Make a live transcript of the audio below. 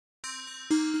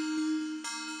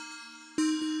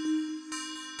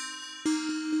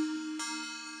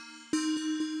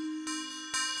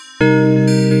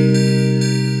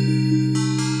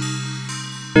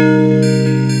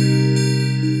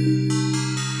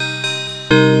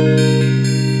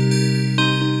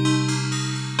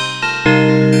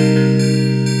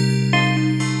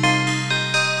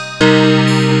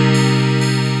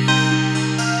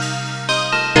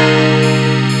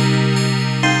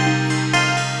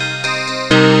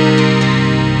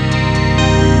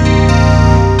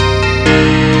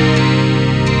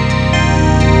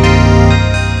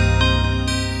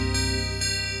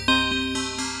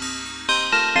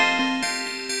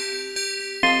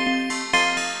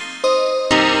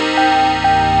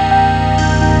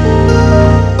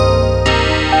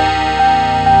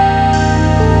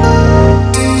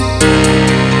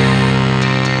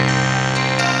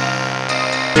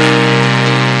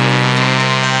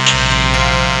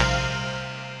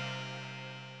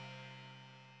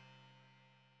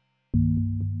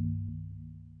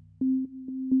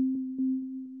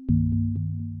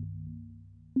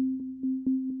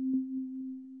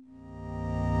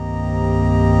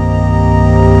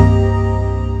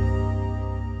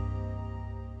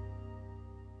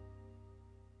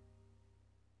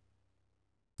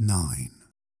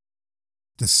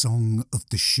The Song of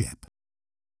the Ship.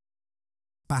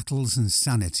 Battles and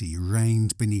sanity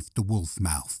reigned beneath the wolf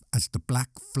mouth as the black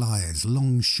flyer's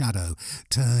long shadow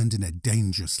turned in a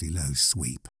dangerously low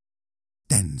sweep,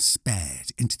 then spared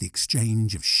into the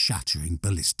exchange of shattering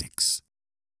ballistics.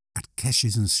 At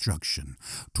Kesh's instruction,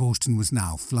 Torsten was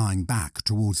now flying back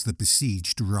towards the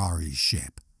besieged Rari's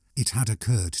ship. It had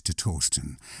occurred to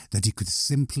Torsten that he could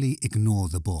simply ignore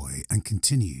the boy and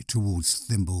continue towards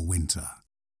Thimble Winter.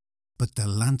 But the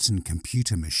lantern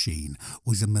computer machine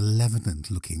was a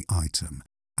malevolent-looking item,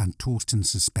 and Torsten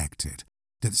suspected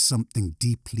that something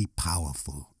deeply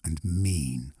powerful and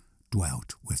mean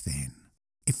dwelt within.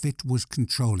 If it was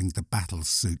controlling the battle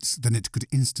suits, then it could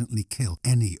instantly kill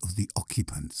any of the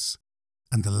occupants,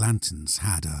 and the lanterns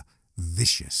had a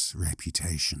vicious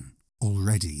reputation.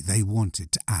 Already they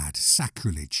wanted to add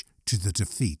sacrilege to the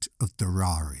defeat of the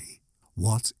Rari.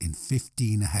 What in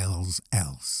 15 hells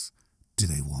else do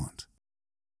they want?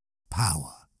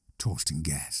 Power, Torsten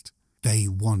guessed. They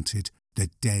wanted the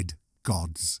dead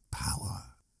god's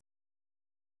power.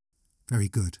 Very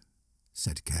good,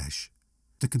 said Kesh.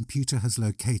 The computer has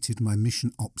located my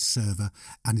mission ops server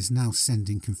and is now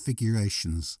sending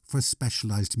configurations for a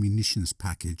specialized munitions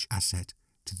package asset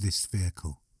to this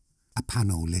vehicle. A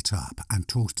panel lit up and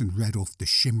Torsten read off the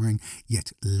shimmering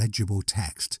yet legible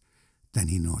text. Then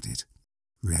he nodded.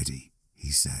 Ready,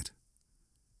 he said.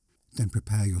 Then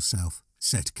prepare yourself,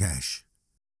 said Kesh.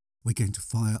 We're going to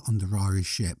fire on the Rari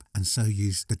ship and so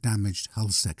use the damaged hull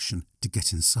section to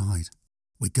get inside.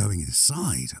 We're going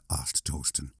inside? Asked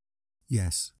Torsten.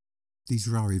 Yes, these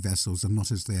Rari vessels are not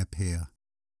as they appear.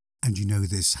 And you know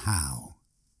this how?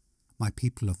 My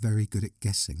people are very good at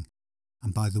guessing.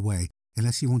 And by the way,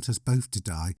 unless you want us both to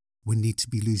die, we need to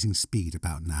be losing speed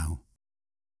about now.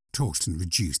 Torsten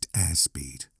reduced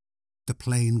airspeed. The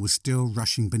plane was still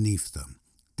rushing beneath them.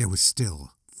 They were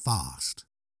still fast.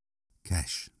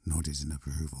 Kesh nodded in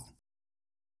approval.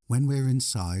 When we're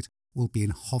inside, we'll be in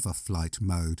hover flight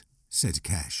mode, said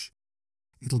Kesh.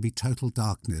 It'll be total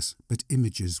darkness, but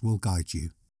images will guide you.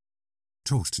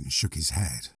 Torsten shook his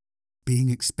head.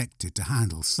 Being expected to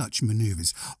handle such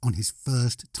manoeuvres on his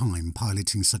first time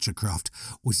piloting such a craft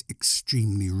was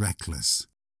extremely reckless.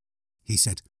 He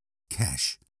said,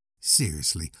 Kesh,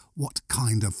 seriously, what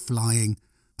kind of flying?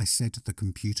 I said the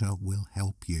computer will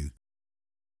help you.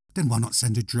 Then why not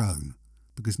send a drone?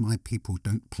 Because my people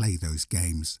don't play those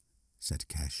games, said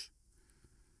Kesh.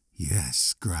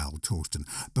 Yes, growled Torsten,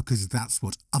 because that's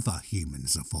what other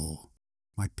humans are for.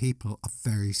 My people are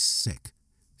very sick,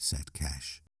 said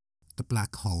Kesh. The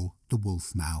black hole, the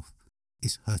wolf mouth,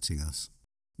 is hurting us.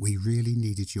 We really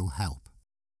needed your help.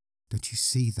 Don't you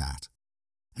see that?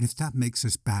 And if that makes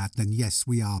us bad, then yes,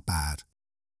 we are bad.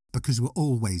 Because we're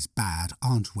always bad,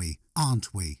 aren't we?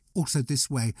 Aren't we? Also this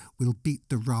way, we'll beat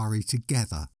the Rari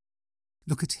together.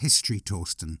 Look at history,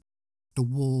 Torsten. The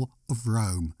War of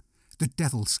Rome, the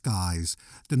Devil Skies,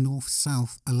 the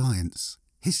North-South Alliance.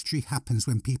 History happens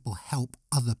when people help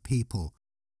other people.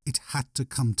 It had to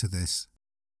come to this.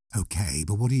 Okay,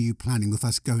 but what are you planning with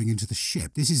us going into the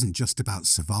ship? This isn't just about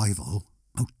survival.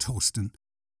 Oh, Torsten,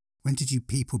 when did you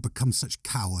people become such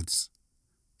cowards?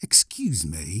 Excuse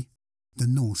me? The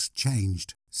Norse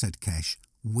changed, said Kesh.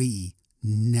 We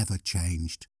never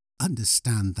changed.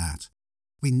 Understand that.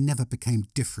 We never became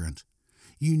different.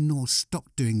 You Norse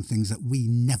stopped doing things that we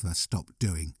never stopped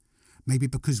doing. Maybe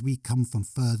because we come from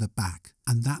further back,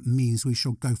 and that means we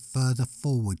shall go further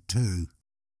forward too.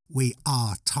 We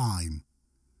are time.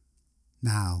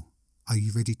 Now, are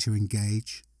you ready to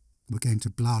engage? We're going to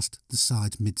blast the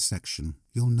side midsection.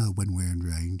 You'll know when we're in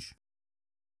range.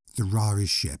 The Rari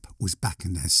ship was back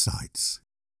in their sights.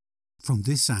 From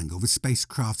this angle, the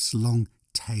spacecraft's long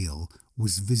tail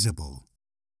was visible.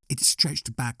 It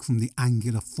stretched back from the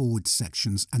angular forward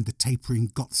sections and the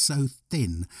tapering got so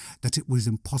thin that it was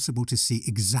impossible to see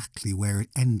exactly where it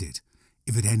ended,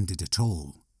 if it ended at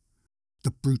all.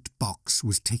 The brute box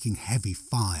was taking heavy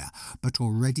fire, but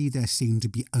already there seemed to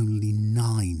be only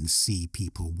 9 Sea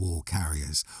People war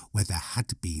carriers, where there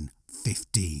had been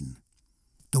 15.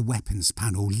 The weapons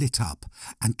panel lit up,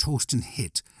 and Torsten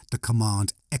hit the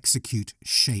command Execute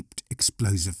Shaped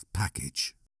Explosive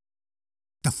Package.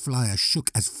 The flyer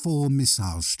shook as 4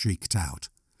 missiles streaked out.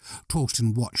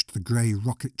 Torsten watched the grey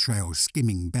rocket trail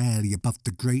skimming barely above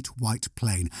the great white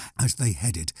plane as they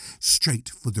headed straight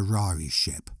for the Rari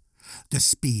ship. The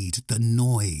speed, the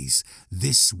noise,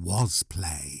 this was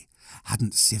play.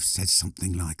 Hadn't Sif said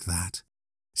something like that?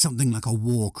 Something like a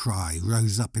war cry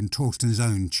rose up in Torsten's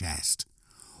own chest.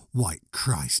 White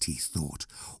Christ, he thought,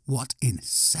 what in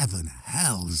 7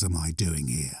 hells am I doing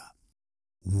here?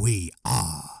 We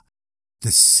are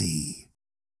the sea.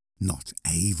 Not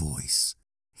a voice.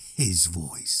 His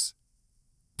voice.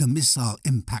 The missile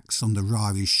impacts on the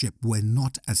Rari ship were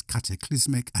not as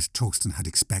cataclysmic as Torsten had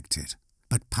expected,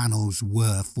 but panels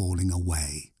were falling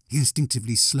away. He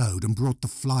instinctively slowed and brought the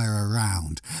flyer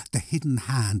around, the hidden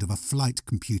hand of a flight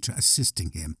computer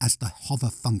assisting him as the hover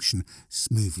function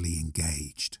smoothly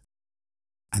engaged.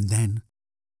 And then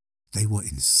they were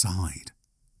inside.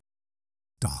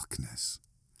 Darkness.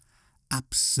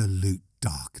 Absolute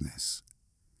darkness.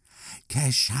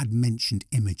 Kesh had mentioned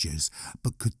images,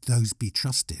 but could those be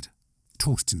trusted?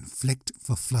 Torsten flicked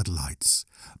for floodlights,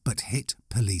 but hit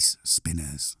police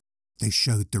spinners. They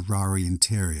showed the Rari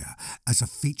interior as a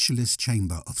featureless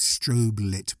chamber of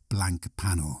strobe-lit blank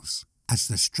panels. As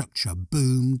the structure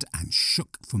boomed and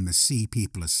shook from the Sea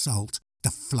People assault,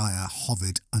 the flyer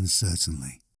hovered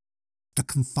uncertainly. The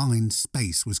confined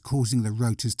space was causing the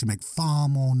rotors to make far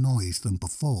more noise than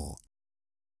before.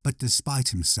 But despite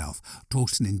himself,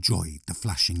 Torsten enjoyed the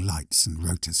flashing lights and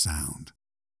rotor sound.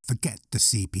 Forget the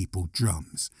Sea People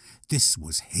drums. This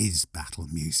was his battle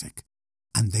music,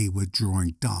 and they were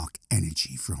drawing dark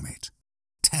energy from it.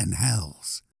 10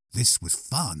 hells! This was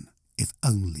fun, if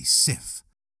only Sif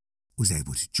was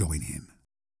able to join him.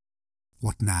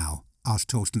 What now?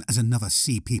 Asked Torsten as another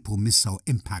Sea People missile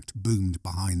impact boomed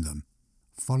behind them.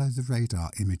 Follow the radar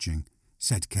imaging,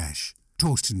 said Kesh.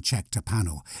 Torsten checked a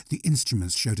panel. The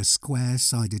instruments showed a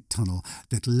square-sided tunnel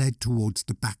that led towards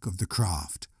the back of the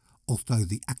craft, although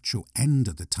the actual end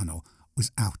of the tunnel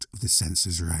was out of the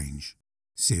sensor's range.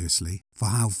 Seriously, for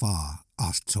how far?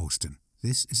 Asked Torsten.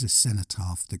 This is a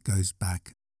cenotaph that goes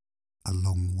back a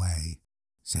long way,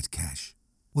 said Kesh.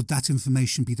 Would that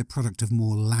information be the product of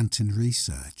more lantern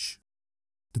research?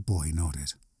 The boy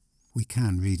nodded. We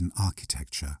can read an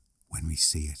architecture when we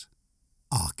see it.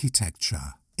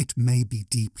 Architecture. It may be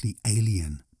deeply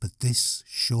alien, but this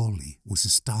surely was a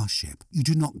starship. You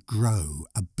do not grow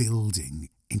a building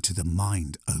into the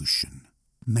mind ocean.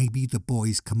 Maybe the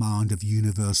boy's command of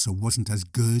Universal wasn't as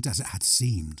good as it had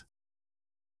seemed.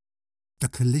 The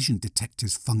collision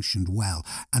detectors functioned well,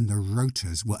 and the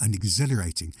rotors were an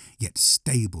exhilarating yet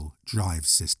stable drive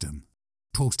system.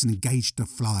 Torsten engaged the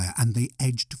flyer and they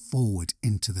edged forward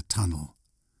into the tunnel,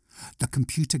 the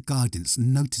computer guidance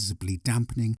noticeably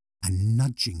dampening and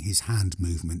nudging his hand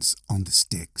movements on the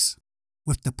sticks.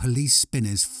 With the police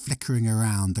spinners flickering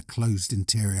around the closed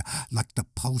interior like the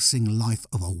pulsing life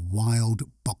of a wild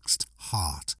boxed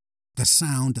heart, the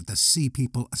sound of the Sea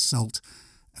People assault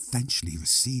eventually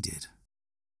receded.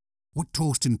 What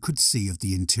Torsten could see of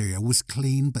the interior was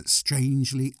clean but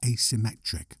strangely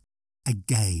asymmetric.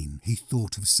 Again he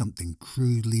thought of something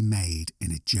crudely made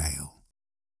in a jail.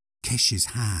 Kesh's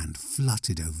hand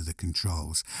fluttered over the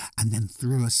controls and then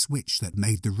threw a switch that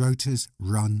made the rotors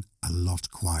run a lot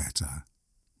quieter.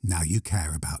 Now you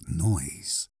care about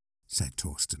noise, said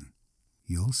Torsten.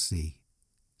 You'll see,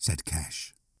 said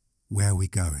Kesh. Where are we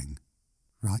going?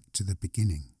 Right to the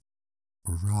beginning,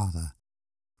 or rather,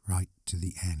 right to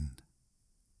the end.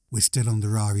 We're still on the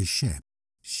Rari ship.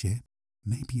 Ship?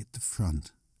 Maybe at the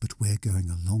front, but we're going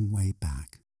a long way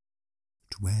back,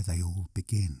 to where they all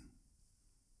begin.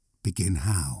 Begin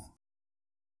how?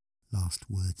 Last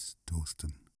words,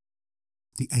 Torsten.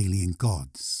 The alien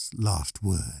gods' last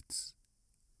words.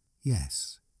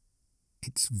 Yes,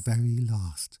 its very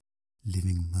last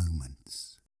living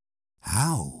moments.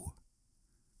 How?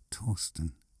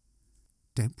 Torsten,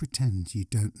 don't pretend you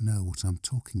don't know what I'm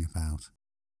talking about.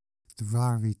 The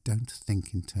Rari don't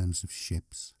think in terms of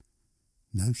ships.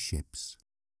 No ships.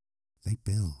 They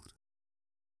build.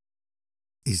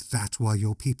 Is that why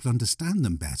your people understand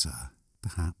them better?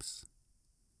 Perhaps.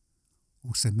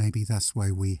 Also, maybe that's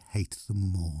why we hate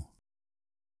them more.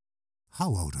 How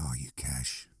old are you,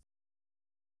 Kesh?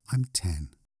 I'm 10.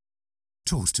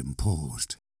 Torsten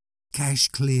paused.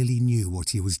 Kesh clearly knew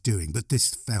what he was doing, but this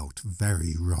felt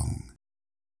very wrong.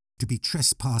 To be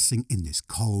trespassing in this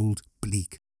cold,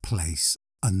 bleak place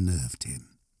unnerved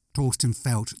him. Torsten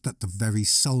felt that the very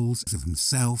souls of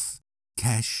himself,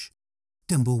 Kesh,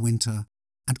 Dimblewinter,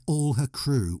 and all her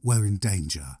crew were in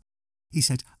danger. He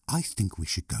said, I think we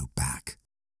should go back.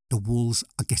 The walls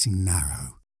are getting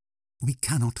narrow. We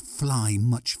cannot fly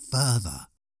much further.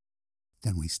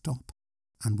 Then we stop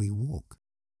and we walk,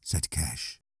 said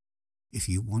Kesh. If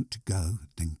you want to go,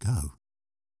 then go.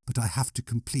 But I have to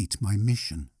complete my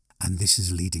mission. And this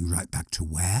is leading right back to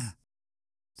where?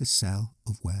 The cell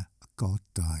of where a god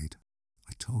died.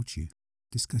 I told you,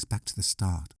 this goes back to the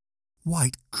start.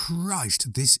 White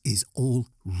Christ, this is all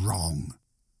wrong.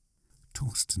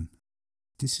 Torsten,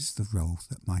 this is the role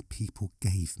that my people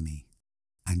gave me,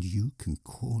 and you can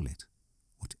call it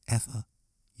whatever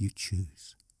you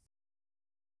choose.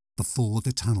 Before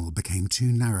the tunnel became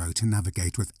too narrow to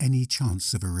navigate with any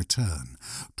chance of a return,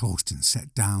 Torsten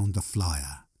set down the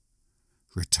flyer.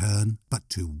 Return, but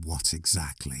to what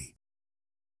exactly?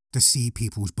 The Sea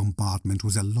People's bombardment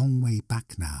was a long way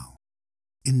back now.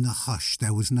 In the hush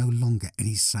there was no longer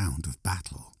any sound of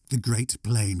battle. The great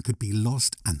plain could be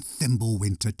lost and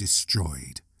Thimblewinter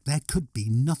destroyed. There could be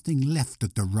nothing left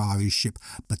of the Rari ship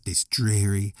but this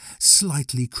dreary,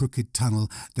 slightly crooked tunnel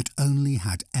that only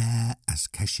had air, as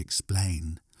Kesh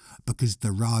explained, because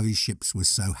the Rari ships were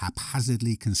so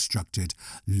haphazardly constructed,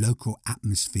 local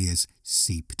atmospheres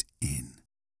seeped in.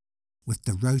 With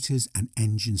the rotors and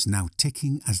engines now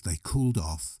ticking as they cooled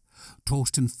off,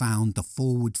 Torsten found the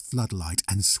forward floodlight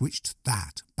and switched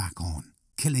that back on,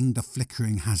 killing the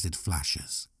flickering hazard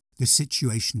flashes. The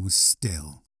situation was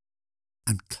still,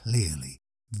 and clearly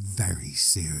very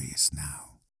serious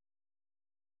now.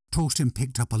 Torsten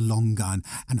picked up a long gun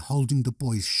and, holding the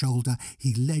boy's shoulder,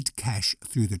 he led Kesh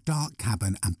through the dark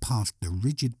cabin and past the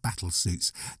rigid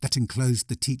battlesuits that enclosed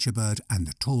the teacher bird and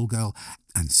the tall girl,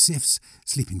 and Sif's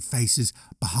sleeping faces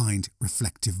behind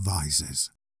reflective visors.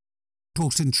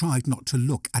 Torsten tried not to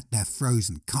look at their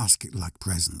frozen casket-like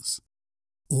presence.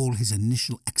 All his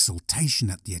initial exultation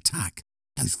at the attack,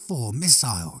 those 4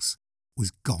 missiles,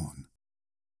 was gone.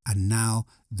 And now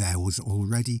there was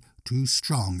already too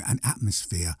strong an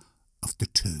atmosphere of the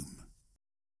tomb.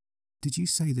 "Did you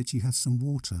say that you had some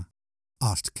water?"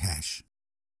 asked Kesh.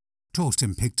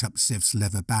 Torsten picked up Sif's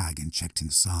leather bag and checked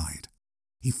inside.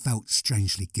 He felt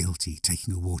strangely guilty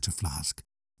taking a water flask,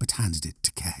 but handed it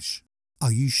to Kesh.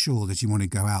 "Are you sure that you want to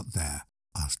go out there?"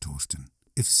 asked Torsten.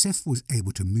 "If Sif was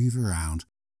able to move around,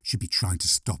 she'd be trying to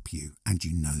stop you, and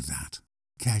you know that."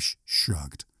 Kesh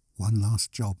shrugged. "One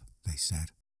last job," they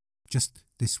said. "Just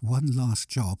this one last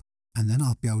job, and then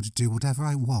I'll be able to do whatever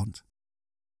I want."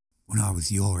 "When I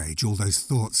was your age, all those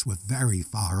thoughts were very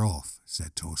far off,"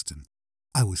 said Torsten.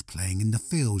 "I was playing in the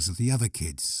fields with the other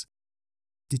kids."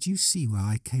 "Did you see where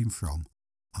I came from?"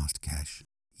 asked Kesh.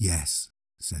 "Yes,"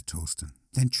 said Torsten.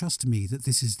 "Then trust me that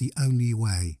this is the only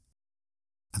way."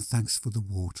 "And thanks for the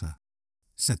water,"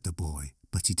 said the boy,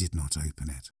 but he did not open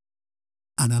it.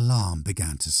 An alarm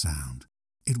began to sound.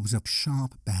 It was a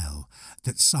sharp bell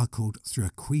that cycled through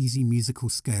a queasy musical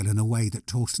scale in a way that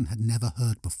Torsten had never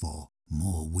heard before.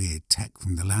 More weird tech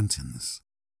from the lanterns.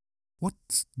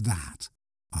 "What's that?"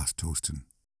 asked Torsten.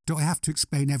 "Do I have to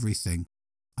explain everything?"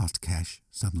 asked Kesh,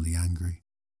 suddenly angry.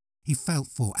 He felt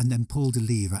for and then pulled a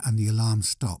lever and the alarm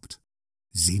stopped.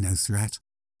 "Xenothreat?"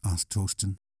 asked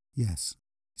Torsten. "Yes,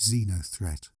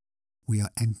 Xenothreat. We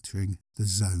are entering the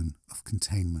zone of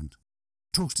containment."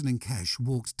 Torsten and Kesh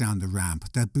walked down the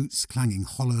ramp, their boots clanging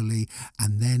hollowly,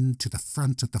 and then to the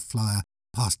front of the flyer,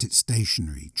 past its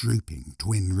stationary, drooping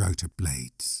twin-rotor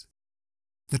blades.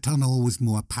 The tunnel was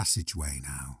more a passageway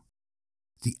now.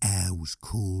 The air was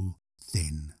cool,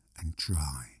 thin, and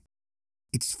dry.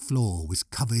 Its floor was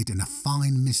covered in a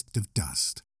fine mist of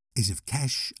dust, as if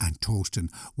Kesh and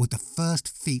Torsten were the first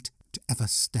feet to ever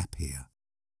step here.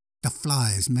 The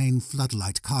flyer's main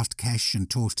floodlight cast Kesh and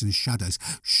Torsten's shadows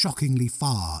shockingly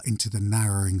far into the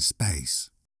narrowing space.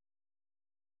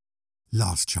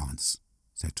 "Last chance,"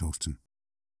 said Torsten.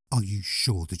 "Are you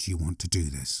sure that you want to do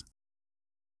this?"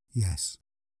 "Yes,"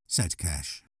 said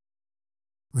Kesh.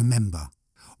 "Remember,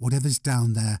 whatever's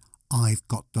down there, I've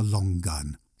got the long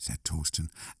gun," said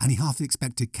Torsten, and he half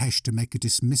expected Kesh to make a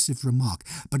dismissive remark,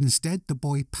 but instead the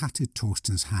boy patted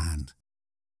Torsten's hand.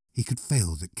 He could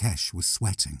feel that Kesh was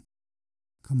sweating.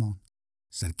 "Come on,"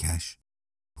 said Kesh,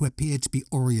 who appeared to be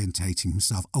orientating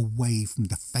himself away from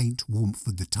the faint warmth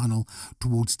of the tunnel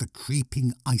towards the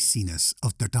creeping iciness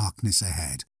of the darkness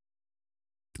ahead.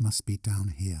 "It must be down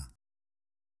here."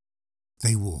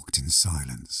 They walked in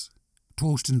silence.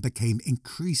 Torsten became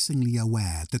increasingly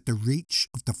aware that the reach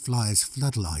of the flyer's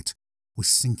floodlight was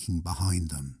sinking behind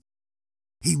them.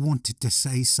 He wanted to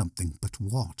say something, but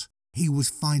what? He was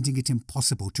finding it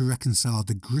impossible to reconcile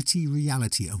the gritty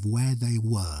reality of where they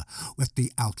were with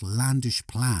the outlandish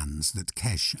plans that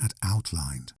Kesh had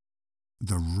outlined.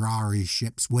 The Rari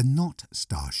ships were not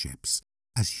starships,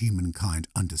 as humankind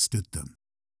understood them,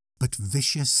 but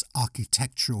vicious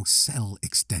architectural cell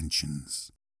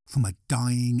extensions from a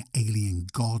dying alien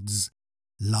god's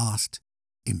last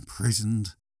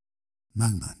imprisoned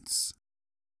moments.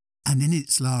 And in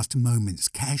its last moments,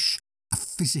 Kesh, a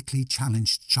physically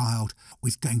challenged child,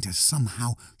 was going to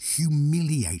somehow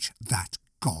humiliate that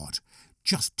god,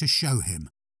 just to show him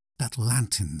that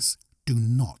lanterns do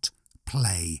not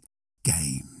play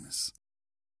games.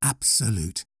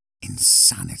 Absolute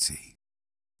insanity.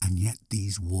 And yet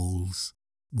these walls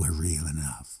were real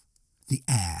enough. The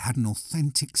air had an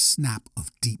authentic snap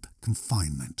of deep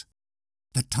confinement.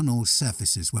 The tunnel's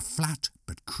surfaces were flat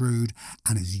but crude,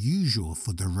 and as usual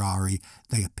for the Rari,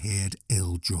 they appeared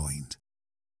ill-joined.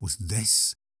 Was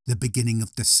this the beginning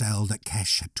of the cell that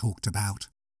Kesh had talked about?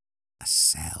 A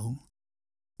cell?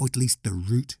 Or at least the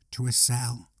route to a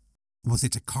cell? Was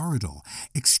it a corridor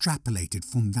extrapolated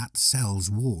from that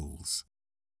cell's walls?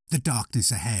 The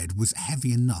darkness ahead was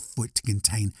heavy enough for it to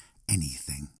contain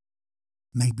anything.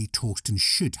 Maybe Torsten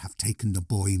should have taken the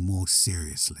boy more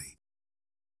seriously,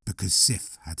 because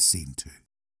Sif had seemed to.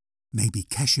 Maybe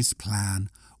Kesh's plan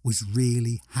was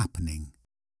really happening,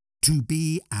 to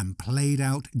be and played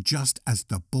out just as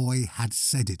the boy had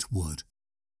said it would.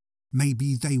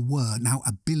 Maybe they were now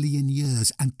 1 billion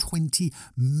years and 20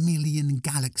 million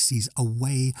galaxies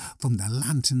away from the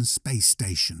Lantern space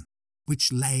station,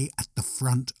 which lay at the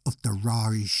front of the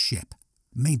Rari's ship.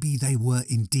 Maybe they were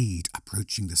indeed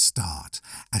approaching the start,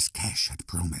 as Kesh had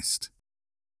promised.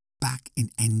 Back in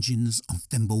engines on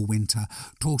Thimblewinter,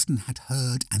 Torsten had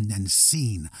heard and then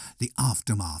seen the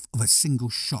aftermath of a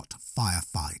single-shot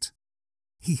firefight.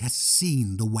 He had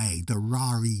seen the way the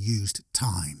Rari used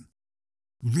time.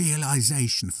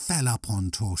 Realization fell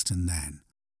upon Torsten then,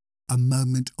 a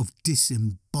moment of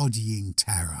disembodying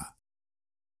terror.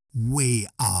 We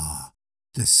are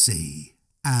the sea,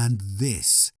 and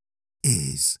this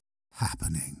is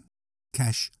happening.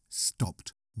 Kesh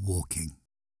stopped walking,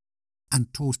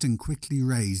 and Torsten quickly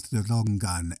raised the long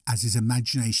gun as his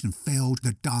imagination filled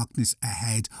the darkness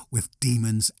ahead with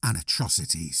demons and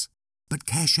atrocities. But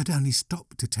Kesh had only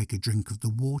stopped to take a drink of the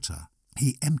water.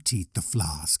 He emptied the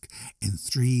flask in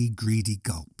 3 greedy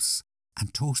gulps,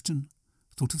 and Torsten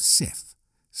thought of Sif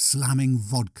slamming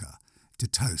vodka to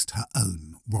toast her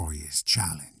own warrior's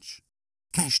challenge.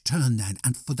 Kesh turned then,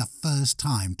 and for the first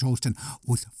time Torsten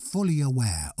was fully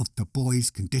aware of the boy's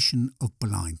condition of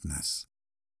blindness.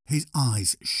 His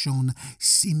eyes shone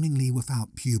seemingly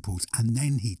without pupils, and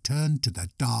then he turned to the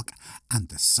dark and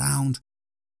the sound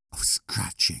of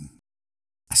scratching.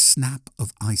 A snap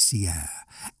of icy air,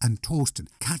 and Torsten,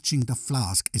 catching the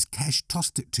flask as Kesh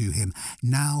tossed it to him,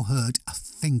 now heard a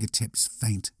fingertips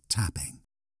faint tapping.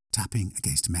 Tapping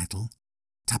against metal,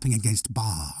 tapping against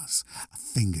bars, a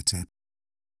fingertip,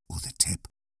 or the tip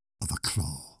of a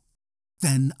claw.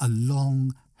 Then a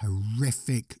long,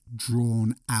 horrific,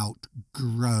 drawn-out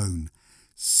groan,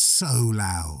 so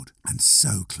loud and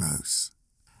so close.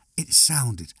 It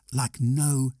sounded like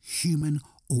no human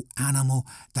or animal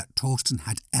that Torsten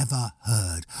had ever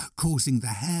heard, causing the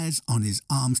hairs on his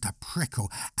arms to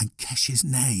prickle and Kesh's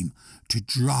name to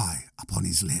dry upon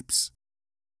his lips.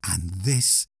 And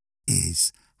this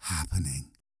is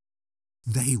happening.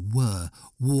 They were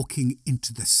walking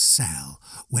into the cell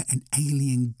where an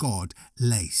alien god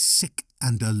lay sick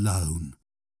and alone.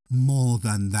 More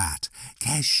than that,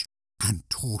 Kesh and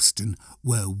Torsten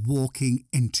were walking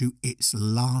into its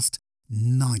last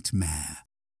nightmare,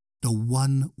 the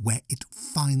one where it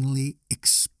finally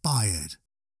expired,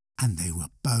 and they were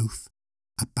both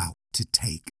about to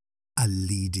take a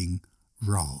leading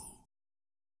role.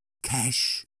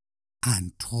 Kesh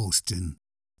and Torsten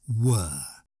were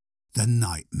the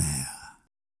nightmare,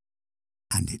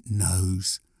 and it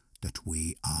knows that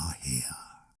we are here.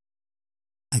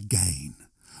 Again,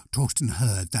 Torsten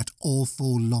heard that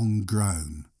awful long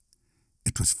groan.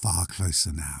 It was far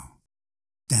closer now.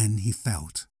 Then he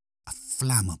felt a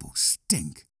flammable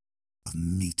stink of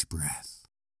meat breath,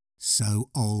 so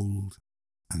old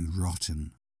and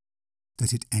rotten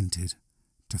that it entered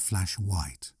to flash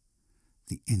white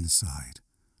the inside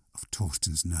of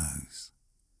Torsten's nose,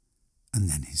 and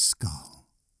then his skull,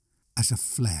 as a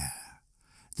flare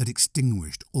that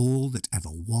extinguished all that ever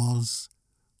was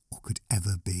or could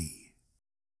ever be.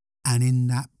 And in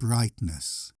that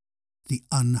brightness, the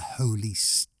unholy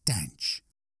stench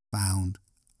found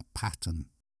a pattern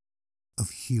of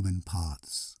human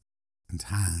parts and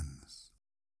hands,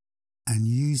 and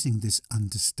using this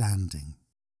understanding,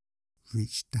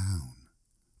 reached down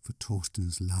for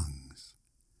Torsten's lungs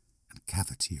and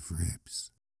cavity of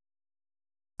ribs,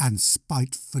 and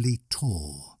spitefully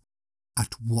tore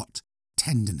at what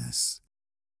tenderness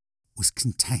was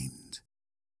contained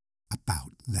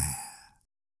about there.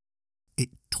 It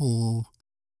tore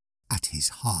at his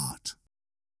heart,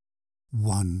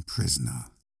 one prisoner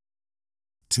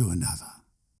to another.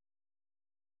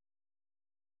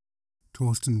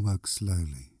 Torsten woke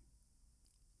slowly,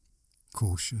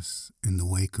 cautious in the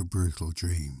wake of brutal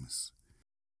dreams.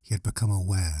 He had become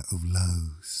aware of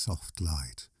low, soft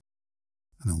light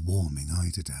and a warming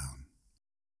eiderdown.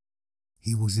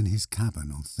 He was in his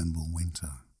cabin on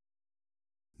Thimblewinter.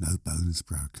 No bones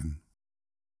broken,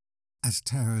 as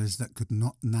terrors that could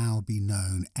not now be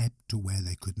known ebbed to where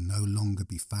they could no longer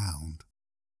be found.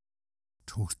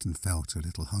 Torsten felt a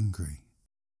little hungry.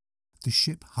 The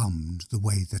ship hummed the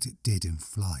way that it did in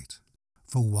flight.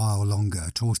 For a while longer,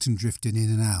 Torsten drifted in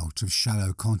and out of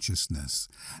shallow consciousness,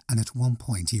 and at one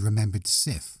point he remembered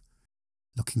Sif,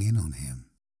 looking in on him.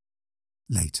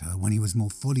 Later, when he was more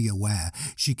fully aware,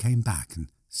 she came back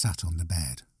and sat on the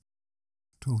bed.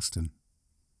 "Torsten,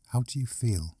 how do you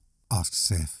feel?" asked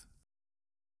Sif.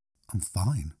 "I'm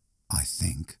fine, I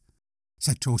think,"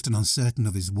 said Torsten, uncertain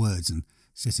of his words and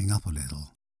sitting up a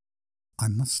little. "I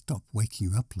must stop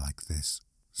waking you up like this,"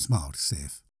 smiled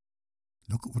Sif.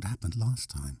 "Look at what happened last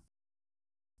time.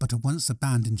 But a once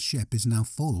abandoned ship is now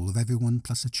full of everyone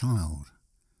plus a child.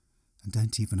 And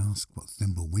don't even ask what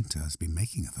Thimble Winter has been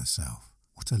making of herself.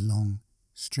 What a long,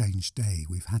 strange day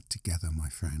we've had together, my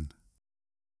friend."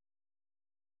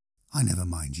 "I never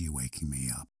mind you waking me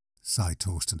up," sighed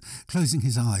Torsten, closing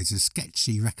his eyes as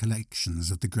sketchy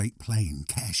recollections of the Great Plain,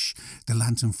 Kesh, the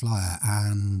Lantern Flyer,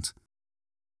 and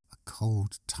a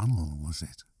cold tunnel, was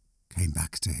it, came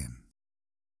back to him.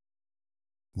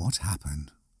 "What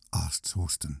happened?" asked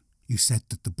Torsten. "You said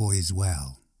that the boy is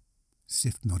well."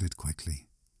 Sif nodded quickly.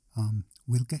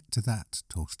 We'll get to that,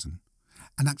 Torsten.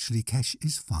 And actually, Kesh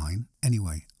is fine.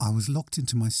 Anyway, I was locked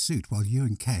into my suit while you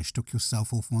and Kesh took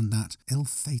yourself off on that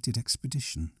ill-fated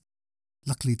expedition.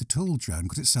 Luckily, the tool drone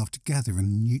got itself together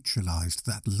and neutralised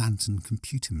that lantern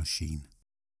computer machine."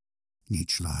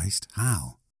 "Neutralised?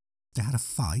 How?" "They had a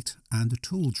fight, and the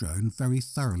tool drone very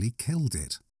thoroughly killed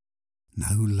it."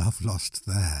 "No love lost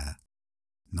there."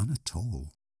 "None at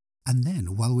all. And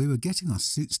then, while we were getting our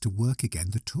suits to work again,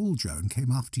 the tool drone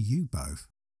came after you both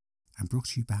and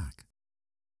brought you back."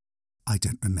 "I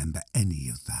don't remember any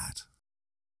of that."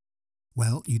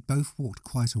 "Well, you'd both walked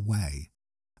quite a way,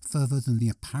 further than the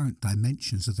apparent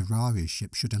dimensions of the Rari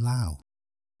ship should allow,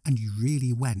 and you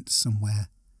really went somewhere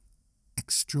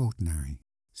extraordinary,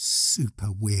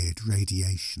 super weird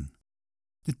radiation.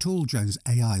 The tool drone's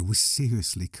AI was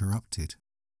seriously corrupted.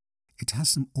 It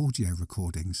has some audio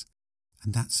recordings,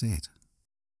 and that's it."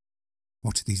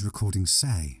 "What do these recordings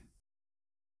say?"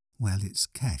 "Well, it's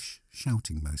Kesh,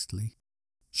 shouting mostly."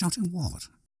 "Shouting what?"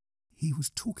 "He was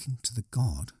talking to the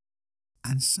god,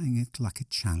 and saying it like a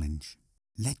challenge.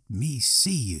 'Let me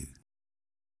see you.'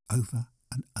 Over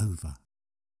and over.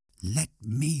 'Let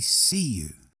me see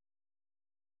you.'"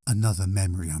 Another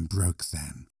memory unbroke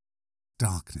then.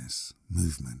 Darkness,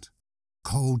 movement,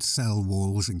 cold cell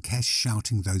walls, and Kesh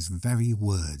shouting those very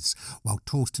words, while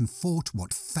Torsten fought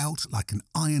what felt like an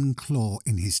iron claw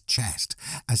in his chest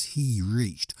as he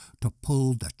reached to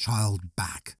pull the child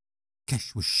back.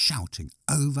 Kesh was shouting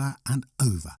over and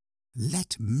over,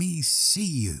 "Let me see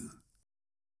you."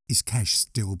 "Is Kesh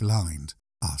still blind?"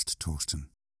 asked Torsten.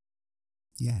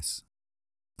 "Yes.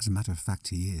 As a matter of fact,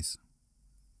 he is."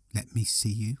 "Let me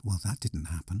see you? Well, that didn't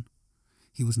happen.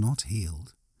 He was not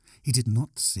healed. He did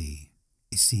not see.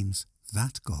 It seems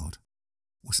that God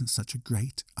wasn't such a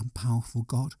great and powerful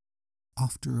God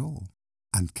after all."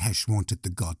 And Kesh wanted the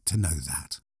god to know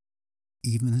that.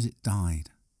 Even as it died,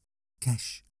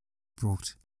 Kesh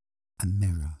brought a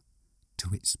mirror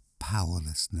to its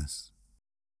powerlessness.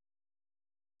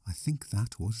 I think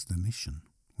that was the mission.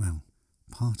 Well,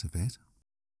 part of it.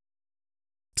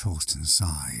 Torsten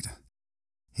sighed.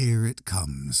 Here it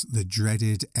comes, the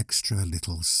dreaded extra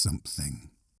little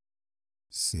something.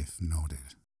 Sif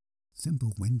nodded.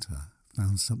 Thimble Winter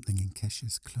found something in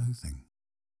Kesh's clothing,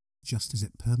 just as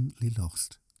it permanently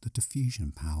lost the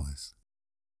diffusion powers.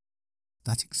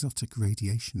 That exotic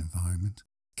radiation environment,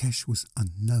 Kesh was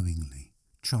unknowingly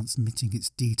transmitting its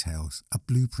details, a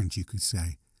blueprint you could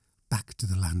say, back to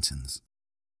the lanterns.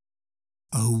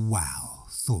 "Oh wow,"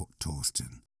 thought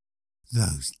Torsten.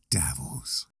 "Those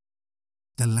devils."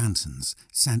 The lanterns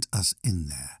sent us in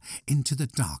there, into the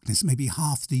darkness, maybe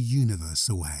half the universe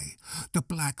away. The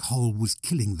black hole was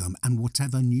killing them, and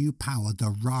whatever new power the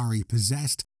Rari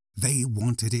possessed, they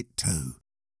wanted it too.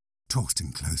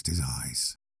 Torsten closed his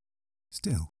eyes.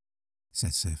 "Still,"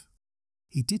 said Sif,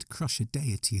 "he did crush a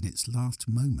deity in its last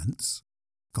moments.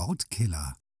 God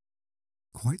killer.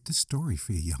 Quite the story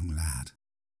for a young lad.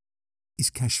 Is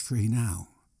Kesh free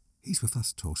now?" "He's with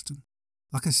us, Torsten.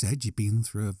 Like I said, you've been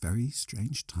through a very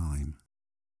strange time.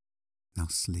 Now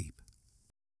sleep."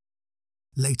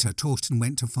 Later, Torsten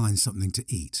went to find something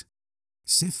to eat.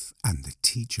 Sif and the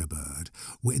teacher bird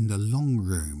were in the long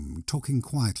room, talking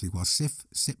quietly while Sif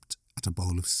sipped at a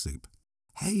bowl of soup.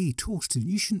 "Hey, Torsten,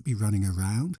 you shouldn't be running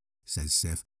around," said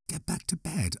Sif. "Get back to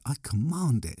bed. I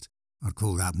command it." "I'd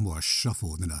call that more a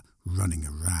shuffle than a running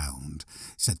around,"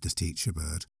 said the teacher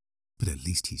bird. "But at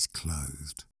least he's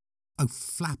clothed." Oh,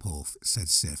 flap off, said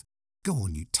Sif. Go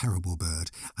on, you terrible bird.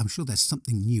 I'm sure there's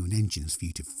something new in engines for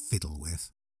you to fiddle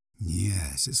with.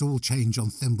 Yes, it's all change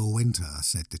on Thimblewinter,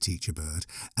 said the teacher bird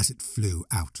as it flew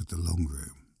out of the long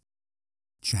room.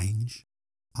 Change?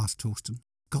 Asked Torsten.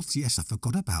 Gods, yes, I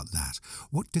forgot about that.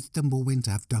 What did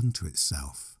Thimblewinter have done to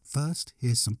itself? First,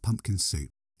 here's some pumpkin soup.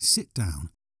 Sit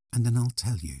down, and then I'll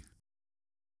tell you.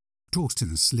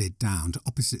 Torsten slid down to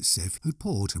opposite Sif, who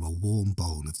poured him a warm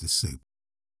bowl of the soup.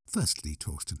 Firstly,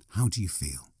 Torsten, how do you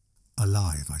feel?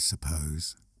 Alive, I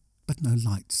suppose. But no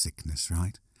light sickness,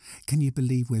 right? Can you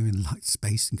believe we're in light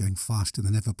space and going faster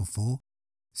than ever before?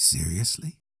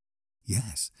 Seriously?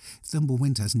 Yes.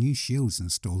 Thimblewinter has new shields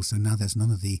installed, so now there's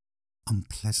none of the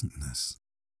unpleasantness.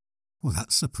 Well,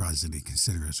 that's surprisingly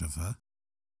considerate of her.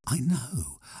 I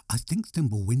know. I think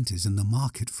Thimblewinter's in the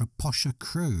market for a posher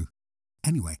crew.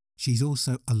 Anyway, she's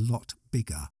also a lot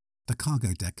bigger. The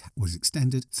cargo deck was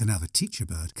extended, so now the teacher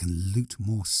bird can loot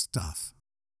more stuff.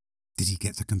 Did he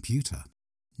get the computer?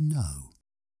 No.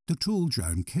 The tool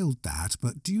drone killed that,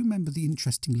 but do you remember the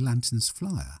interesting Lanterns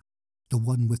flyer? The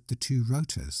one with the 2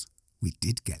 rotors? We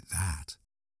did get that.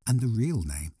 And the real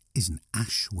name is an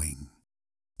Ashwing.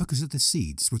 Because of the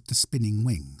seeds with the spinning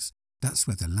wings. That's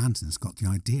where the Lanterns got the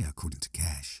idea, according to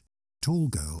Kesh. Tall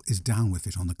Girl is down with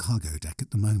it on the cargo deck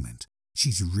at the moment.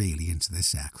 She's really into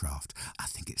this aircraft. I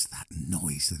think it's that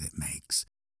noise that it makes.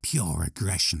 Pure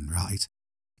aggression, right?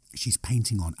 She's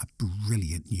painting on a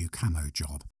brilliant new camo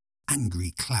job.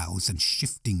 Angry clouds and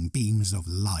shifting beams of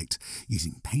light,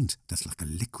 using paint that's like a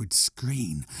liquid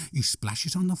screen. You splash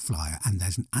it on the flyer and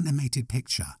there's an animated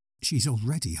picture. She's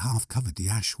already half covered the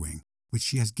Ashwing, which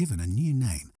she has given a new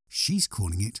name. She's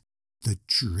calling it the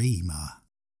Dreamer.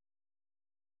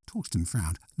 Torsten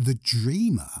frowned. The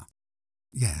Dreamer?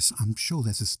 Yes, I'm sure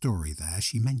there's a story there.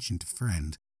 She mentioned a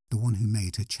friend, the one who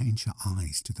made her change her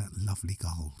eyes to that lovely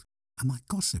gold. Am I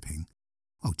gossiping?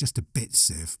 Oh, just a bit,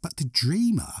 Sif, but the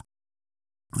Dreamer?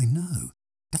 I know.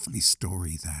 Definitely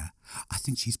story there. I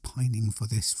think she's pining for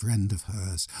this friend of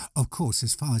hers. Of course,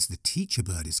 as far as the teacher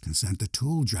bird is concerned, the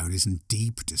tool drone is in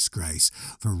deep disgrace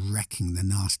for wrecking the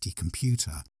nasty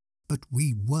computer. But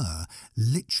we were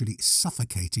literally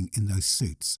suffocating in those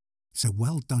suits. So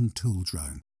well done, tool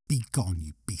drone. Be gone,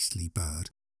 you beastly bird.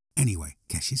 Anyway,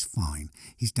 Kesh is fine.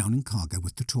 He's down in cargo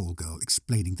with the tall girl,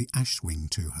 explaining the Ashwing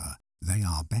to her. They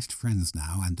are best friends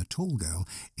now, and the tall girl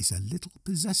is a little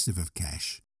possessive of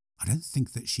Kesh. I don't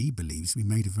think that she believes we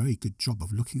made a very good job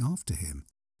of looking after him.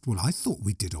 Well, I thought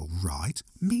we did all right.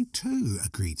 Me too,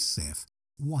 agreed Sif.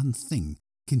 One thing,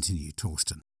 continued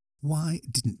Torsten. Why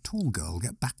didn't Tall Girl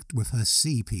get back with her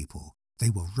sea people? They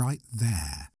were right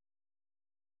there.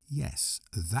 Yes,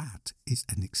 that is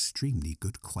an extremely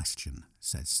good question,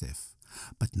 said Sif,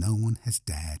 but no one has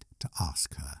dared to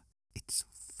ask her. It's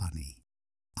funny.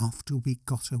 After we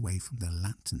got away from the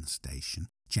Lantern Station,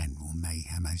 general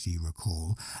mayhem as you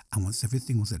recall, and once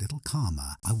everything was a little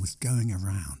calmer, I was going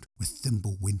around with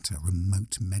Thimblewinter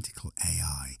remote medical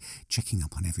AI, checking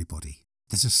up on everybody.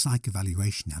 There's a psych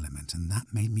evaluation element, and that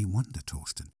made me wonder,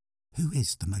 Torsten, who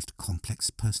is the most complex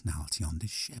personality on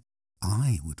this ship?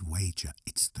 I would wager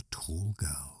it's the tall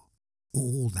girl.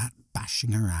 All that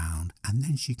bashing around, and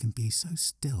then she can be so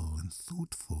still and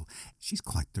thoughtful. She's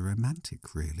quite the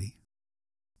romantic, really.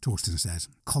 Torsten says,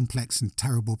 complex and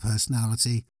terrible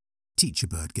personality. Teacher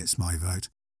bird gets my vote.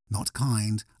 Not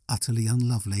kind, utterly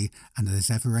unlovely, and if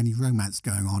there's ever any romance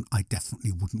going on, I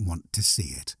definitely wouldn't want to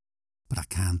see it. But I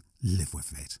can live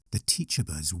with it. The teacher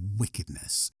bird's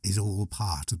wickedness is all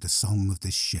part of the song of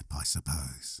this ship, I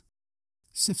suppose.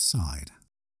 Sif sighed.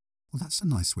 Well, that's a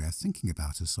nice way of thinking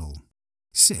about us all.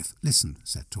 Sif, listen,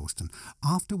 said Torsten.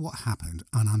 After what happened,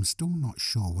 and I'm still not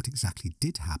sure what exactly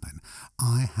did happen,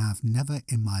 I have never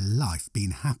in my life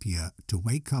been happier to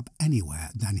wake up anywhere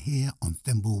than here on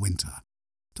Thimblewinter.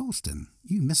 Torsten,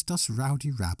 you missed us,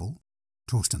 rowdy rabble.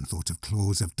 Torsten thought of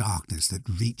claws of darkness that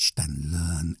reached and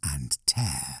learn and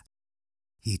tear.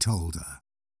 He told her,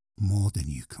 more than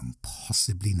you can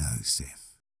possibly know, Sif.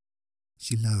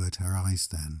 She lowered her eyes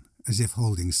then, as if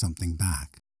holding something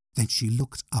back. Then she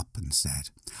looked up and said,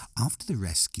 after the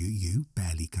rescue, you,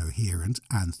 barely coherent,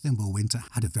 and Thimblewinter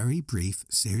had a very brief,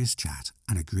 serious chat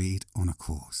and agreed on a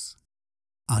course.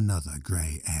 Another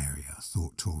grey area,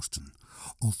 thought Torsten,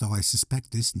 although I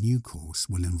suspect this new course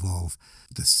will involve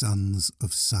the Sons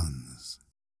of Suns.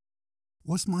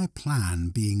 Was my plan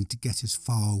being to get as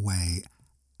far away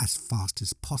as fast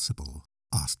as possible?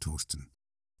 Asked Torsten.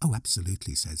 Oh,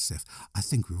 absolutely, said Sif. I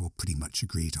think we all pretty much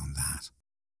agreed on that.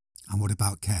 And what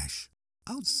about Kesh?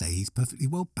 I would say he's perfectly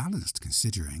well balanced,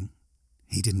 considering.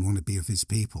 He didn't want to be with his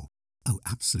people. Oh,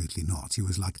 absolutely not. He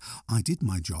was like, I did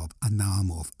my job and now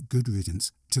I'm off. Good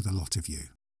riddance to the lot of you.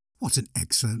 What an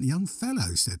excellent young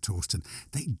fellow, said Torsten.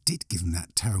 They did give him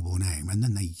that terrible name and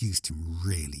then they used him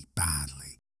really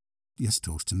badly. Yes,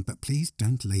 Torsten, but please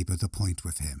don't labour the point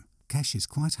with him. Kesh is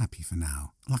quite happy for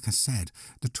now. Like I said,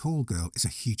 the tall girl is a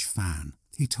huge fan.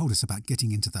 He told us about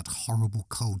getting into that horrible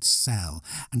cold cell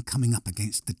and coming up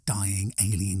against the dying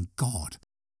alien god.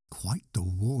 Quite the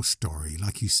war story,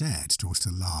 like you said,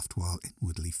 Torsten laughed while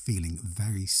inwardly feeling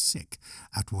very sick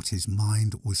at what his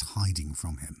mind was hiding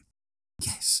from him.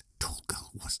 Yes, Tall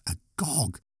Girl was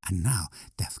agog, and now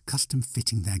they're custom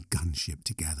fitting their gunship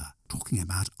together, talking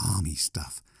about army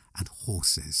stuff and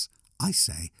horses. I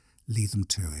say, leave them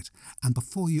to it, and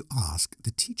before you ask,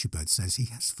 the teacher bird says he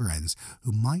has friends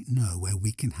who might know where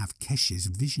we can have Kesh's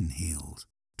vision healed.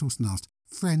 Torsten asked,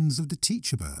 friends of the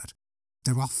teacher bird?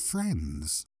 There are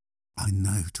friends. I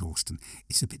know, Torsten.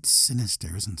 It's a bit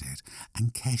sinister, isn't it?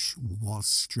 And Kesh was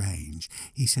strange.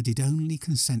 He said he'd only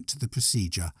consent to the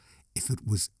procedure if it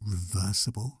was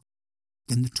reversible.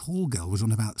 Then the tall girl was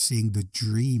on about seeing the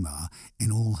dreamer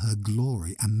in all her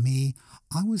glory, and me,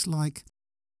 I was like,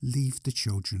 leave the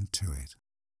children to it.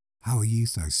 How are you,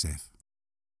 though, Sif?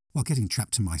 Well, getting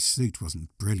trapped in my suit wasn't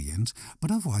brilliant, but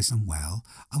otherwise I'm well.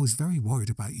 I was very worried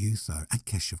about you, though, and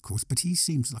Kesh, of course, but he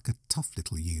seems like a tough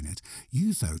little unit.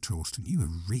 You, though, Torsten, you were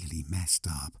really messed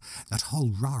up. That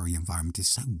whole Rari environment is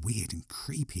so weird and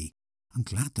creepy. I'm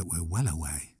glad that we're well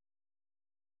away.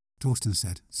 Torsten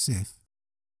said, Sif,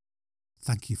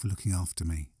 thank you for looking after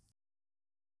me.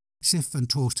 Sif and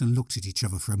Torsten looked at each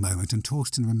other for a moment, and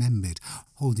Torsten remembered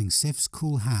holding Sif's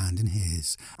cool hand in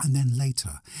his, and then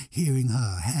later hearing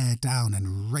her hair down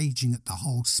and raging at the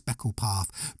whole speckle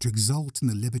path to exult in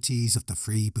the liberties of the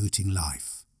freebooting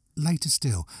life. Later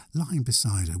still, lying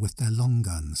beside her with their long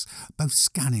guns, both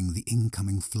scanning the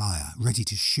incoming flyer, ready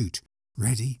to shoot,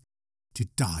 ready to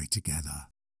die together.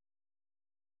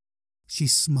 She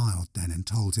smiled then and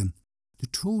told him, the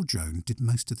tall drone did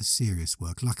most of the serious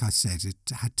work. Like I said, it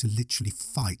had to literally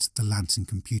fight the Lantern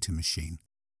computer machine.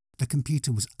 The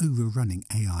computer was overrunning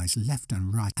AIs left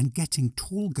and right and getting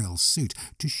Tall Girl's suit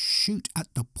to shoot at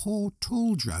the poor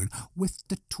tall drone with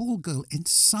the tall girl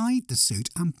inside the suit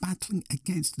and battling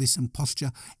against this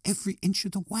imposture every inch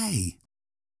of the way.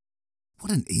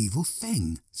 What an evil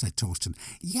thing, said Torsten.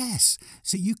 Yes,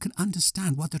 so you can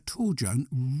understand why the tall drone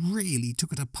really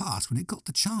took it apart when it got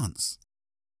the chance.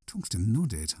 Torsten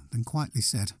nodded, then quietly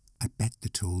said, I bet the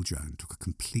tall drone took a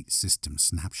complete system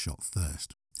snapshot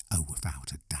first. Oh,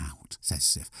 without a doubt, says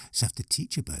Sif. So if the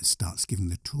teacher bird starts giving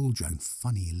the tall drone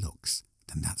funny looks,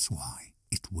 then that's why.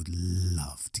 It would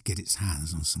love to get its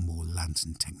hands on some more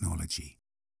Lantern technology.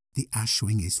 The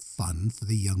Ashwing is fun for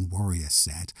the young warrior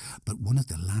said, but one of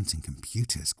the Lantern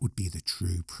computers would be the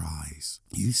true prize.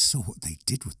 You saw what they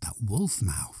did with that wolf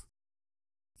mouth.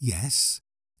 Yes,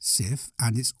 Sif,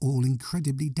 and it's all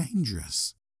incredibly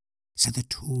dangerous. So the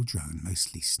tall drone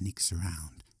mostly sneaks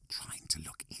around, trying to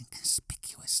look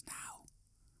inconspicuous now.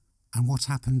 And what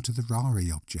happened to the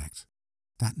Rari object?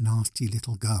 That nasty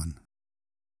little gun?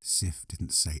 Sif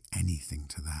didn't say anything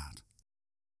to that.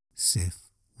 Sif,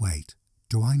 wait,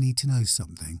 do I need to know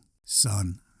something?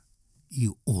 Son,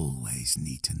 you always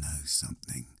need to know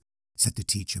something, said the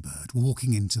teacher bird,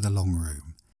 walking into the long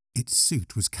room. Its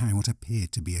suit was carrying what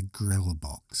appeared to be a grill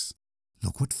box.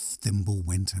 Look what Thimble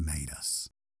Winter made us.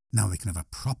 Now we can have a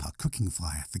proper cooking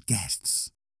fire for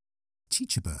guests.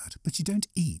 Teacher bird, but you don't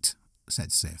eat,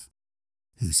 said Sif.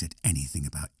 Who said anything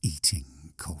about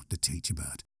eating, called the teacher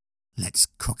bird. Let's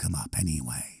cook 'em up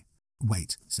anyway.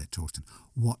 Wait, said Torsten,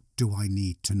 what do I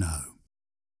need to know?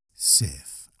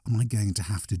 Sif, am I going to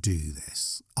have to do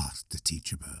this? Asked the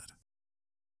teacher bird.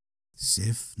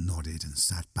 Sif nodded and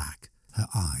sat back, her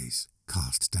eyes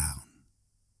cast down.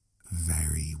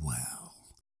 Very well,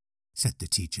 said the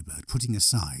teacher bird, putting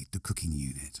aside the cooking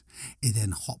unit. It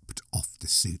then hopped off the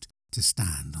suit to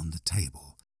stand on the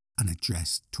table and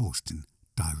addressed Torsten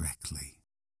directly.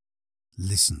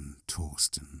 Listen,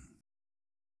 Torsten.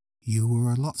 You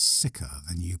were a lot sicker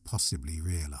than you possibly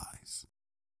realize.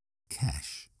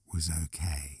 Kesh was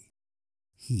okay.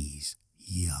 He's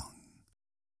young.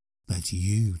 But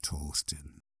you,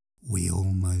 Torsten, we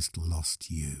almost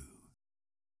lost you.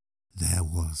 There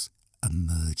was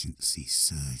emergency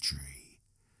surgery.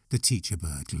 The teacher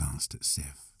bird glanced at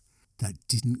Sif. That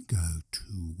didn't go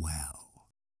too well.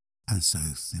 And so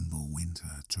Thimble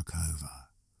Winter took over.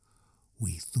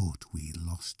 We thought we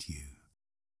lost you.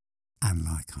 And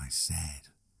like I said,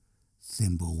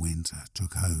 Thimble Winter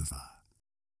took over.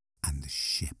 And the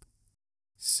ship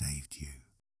saved you.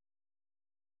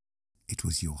 It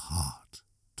was your heart,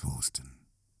 Torsten.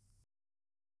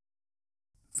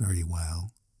 Very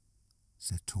well,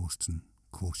 said Torsten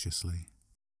cautiously.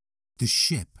 The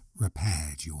ship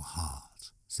repaired your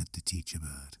heart, said the teacher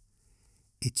bird.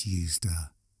 It used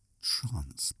a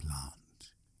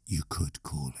transplant, you could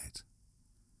call it.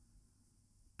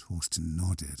 Torsten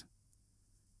nodded.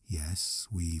 Yes,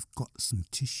 we've got some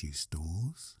tissue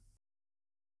stores.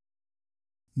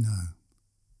 No,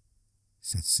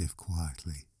 said Sif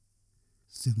quietly.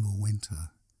 Thimblewinter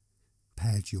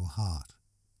repaired your heart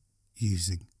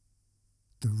using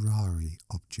the Rari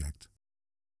object.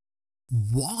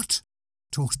 What?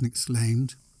 Torsten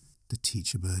exclaimed. The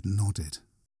teacher bird nodded.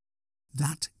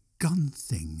 That gun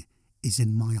thing is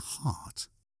in my heart.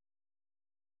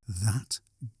 That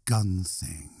gun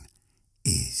thing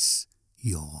is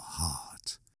your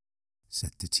heart,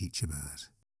 said the teacher bird.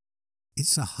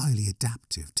 It's a highly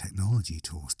adaptive technology,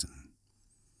 Torsten.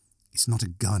 It's not a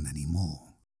gun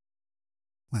anymore.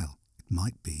 Well, it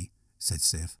might be, said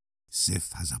Sif.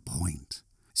 Sif has a point,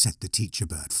 said the teacher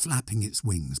bird, flapping its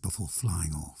wings before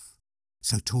flying off.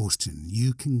 So Torsten,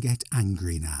 you can get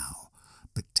angry now,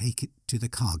 but take it to the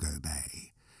cargo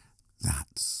bay.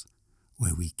 That's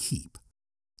where we keep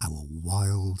our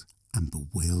wild and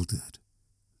bewildered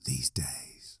these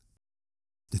days.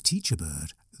 The teacher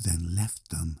bird then left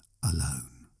them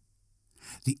alone.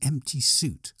 The empty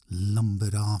suit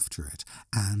lumbered after it,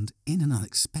 and, in an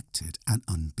unexpected and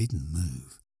unbidden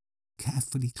move,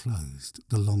 carefully closed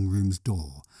the long room's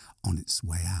door on its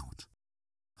way out,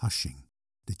 hushing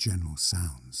the general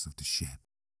sounds of the ship.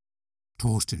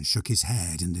 Torsten shook his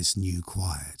head in this new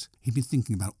quiet. He'd been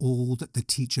thinking about all that the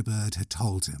teacher bird had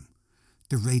told him.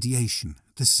 The radiation,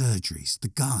 the surgeries, the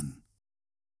gun.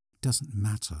 Doesn't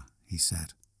matter, he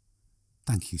said.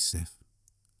 Thank you, Sif.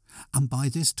 And by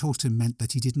this Torsten meant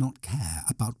that he did not care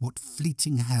about what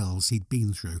fleeting hells he'd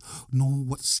been through, nor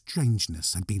what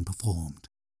strangeness had been performed.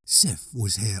 Sif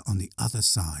was here on the other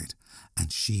side,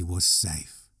 and she was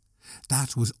safe.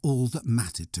 That was all that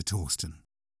mattered to Torsten.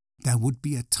 There would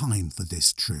be a time for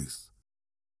this truth,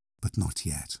 but not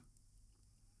yet.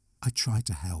 I tried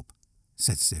to help,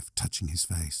 said Sif, touching his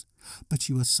face, but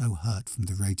you were so hurt from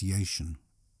the radiation.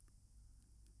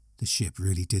 The ship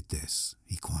really did this?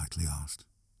 He quietly asked.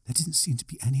 There didn't seem to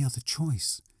be any other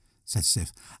choice, said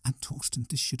Sif, and Torsten,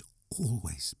 this should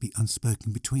always be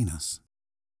unspoken between us.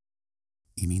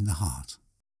 You mean the heart?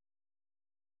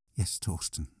 Yes,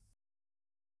 Torsten.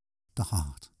 The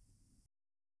heart.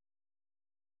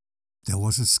 There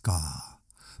was a scar,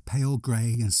 pale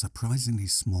grey and surprisingly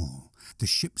small. The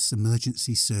ship's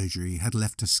emergency surgery had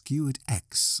left a skewered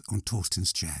X on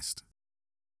Torsten's chest.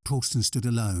 Torsten stood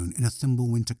alone in a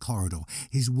Thimblewinter corridor,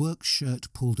 his work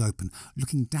shirt pulled open,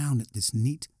 looking down at this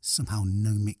neat, somehow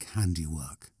gnomic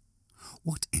handiwork.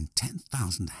 What in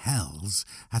 10,000 hells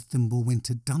had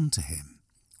Thimblewinter done to him?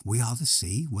 We are the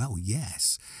sea? Well,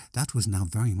 yes, that was now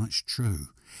very much true.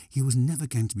 He was never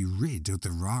going to be rid of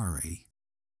the Rari.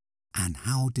 And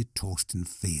how did Torsten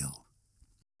feel?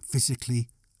 Physically,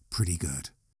 pretty good.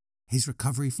 His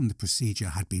recovery from the procedure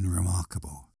had been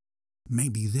remarkable.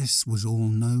 Maybe this was all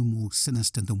no more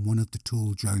sinister than one of the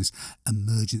tool drone's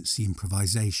emergency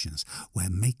improvisations, where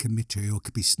maker material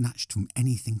could be snatched from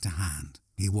anything to hand.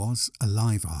 He was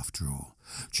alive after all.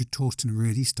 Should Torsten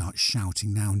really start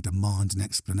shouting now and demand an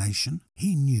explanation?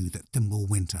 He knew that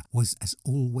Thimblewinter was as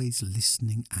always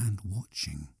listening and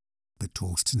watching. But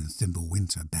Torsten and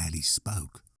Thimblewinter barely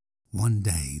spoke. One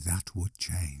day that would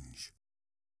change.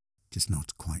 Just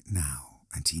not quite now,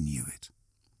 and he knew it.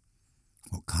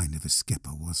 What kind of a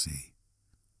skipper was he?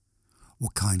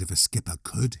 What kind of a skipper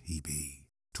could he be?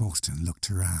 Torsten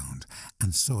looked around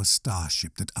and saw a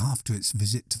starship that after its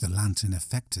visit to the Lantern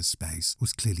effector space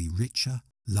was clearly richer,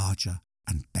 larger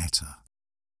and better.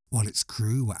 While its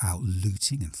crew were out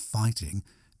looting and fighting,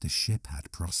 the ship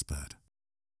had prospered.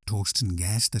 Torsten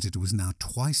guessed that it was now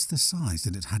twice the size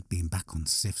that it had been back on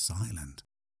Sif's island,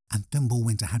 and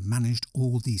Thimblewinter had managed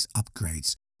all these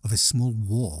upgrades of a small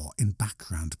war in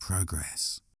background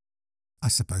progress. I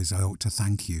suppose I ought to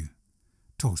thank you,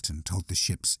 Torsten told the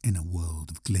ship's inner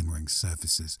world of glimmering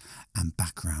surfaces and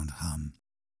background hum,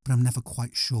 but I'm never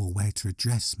quite sure where to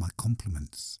address my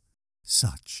compliments.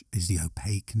 Such is the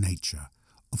opaque nature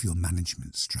of your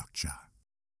management structure.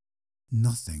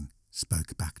 Nothing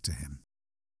spoke back to him.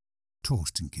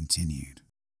 Torsten continued.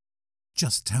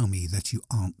 Just tell me that you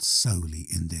aren't solely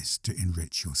in this to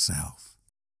enrich yourself.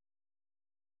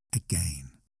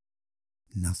 Again,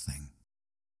 nothing.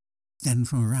 Then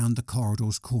from around the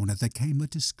corridor's corner there came a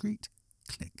discreet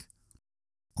click,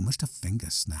 almost a finger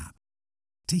snap,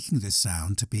 taking the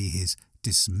sound to be his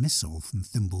dismissal from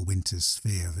Thimblewinter's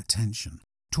sphere of attention.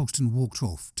 Torsten walked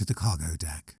off to the cargo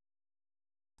deck.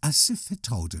 As Sif had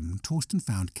told him, Torsten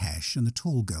found Kesh and the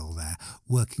tall girl there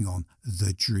working on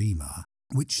the Dreamer,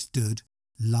 which stood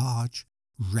large,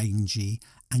 rangy,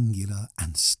 angular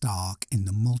and stark in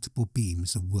the multiple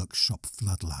beams of workshop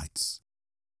floodlights.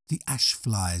 The ash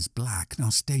flyer's black, now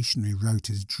stationary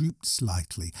rotors drooped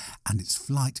slightly, and its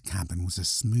flight cabin was a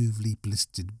smoothly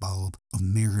blistered bulb of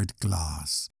mirrored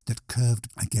glass that curved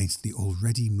against the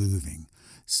already moving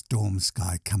storm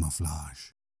sky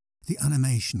camouflage. The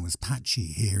animation was patchy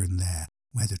here and there,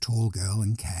 where the tall girl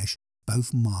and Kesh,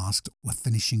 both masked, were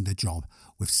finishing the job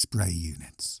with spray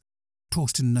units.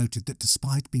 Torsten noted that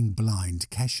despite being blind,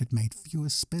 Kesh had made fewer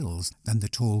spills than the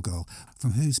tall girl,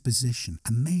 from whose position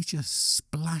a major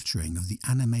splattering of the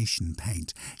animation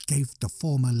paint gave the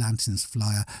former Lantern's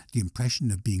flyer the impression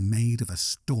of being made of a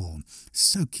storm,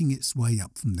 soaking its way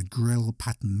up from the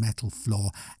grill-patterned metal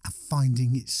floor and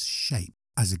finding its shape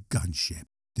as a gunship.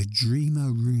 The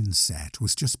Dreamer rune set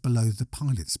was just below the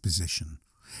pilot's position.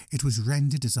 It was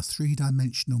rendered as a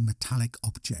three-dimensional metallic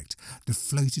object that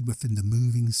floated within the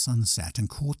moving sunset and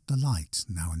caught the light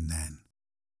now and then.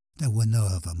 There were no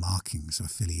other markings of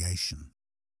affiliation.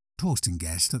 Torsten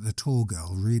guessed that the tall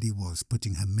girl really was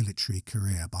putting her military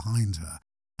career behind her,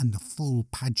 and the full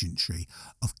pageantry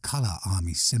of colour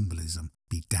army symbolism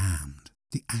be damned.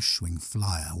 The Ashwing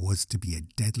flyer was to be a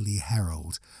deadly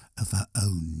herald of her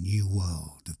own new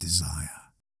world of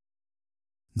desire.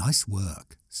 "Nice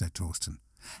work," said Torsten.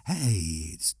 "Hey,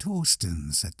 it's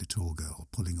Torsten," said the tall girl,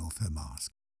 pulling off her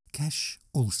mask. Kesh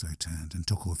also turned and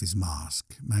took off his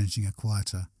mask, managing a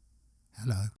quieter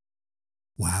 "Hello."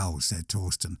 "Wow," said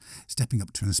Torsten, stepping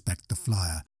up to inspect the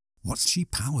flyer. "What's she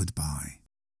powered by?"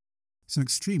 "Some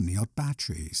extremely odd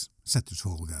batteries," said the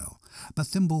tall girl, "but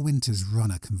Thimblewinter's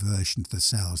run a conversion to the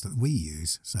cells that we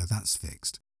use, so that's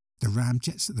fixed. The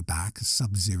ramjets at the back are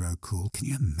sub-zero cool. Can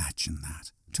you imagine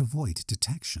that? To avoid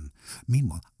detection.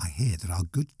 Meanwhile, I hear that our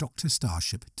good Dr.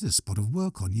 Starship did a spot of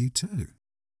work on you too."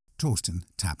 Torsten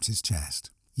tapped his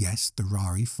chest. Yes, the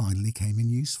Rari finally came in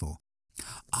useful.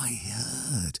 "I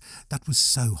heard. That was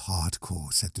so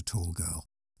hardcore," said the tall girl.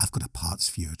 "I've got a parts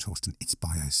viewer, Torsten. It's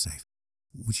biosafe.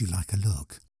 Would you like a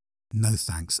look?" "No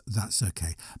thanks, that's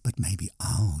okay, but maybe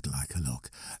I'd like a look."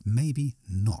 "Maybe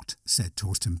not," said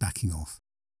Torsten, backing off.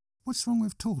 "What's wrong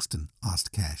with Torsten?"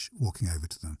 asked Kesh, walking over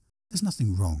to them. "There's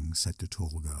nothing wrong," said the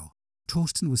tall girl.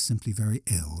 "Torsten was simply very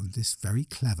ill, and this very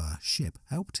clever ship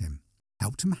helped him."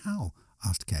 "Helped him how?"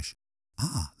 asked Kesh.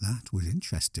 "Ah, that was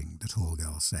interesting," the tall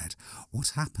girl said. "What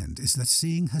happened is that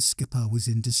seeing her skipper was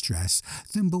in distress,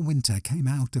 Thimblewinter came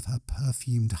out of her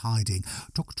perfumed hiding,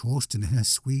 took Torsten in her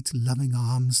sweet, loving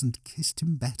arms and kissed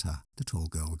him better." The tall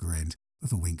girl grinned,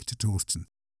 with a wink to Torsten.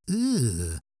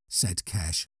 "Ugh," said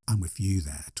Kesh. "I'm with you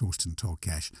there," Torsten told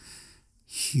Kesh.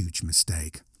 "Huge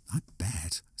mistake." "I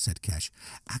bet," said Kesh.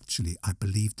 "Actually, I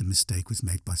believe the mistake was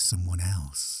made by someone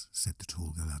else," said the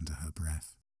tall girl under her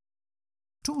breath.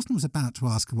 Torsten was about to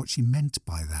ask her what she meant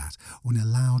by that when a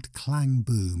loud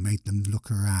clang-boom made them look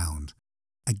around.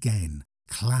 Again,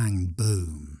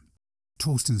 clang-boom.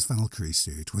 Torsten's Valkyrie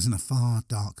suit was in a far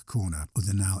dark corner of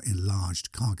the now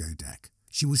enlarged cargo deck.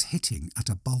 She was hitting at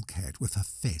a bulkhead with her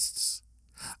fists.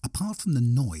 Apart from the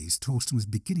noise, Torsten was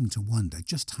beginning to wonder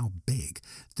just how big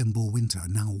Thimblewinter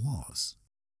now was.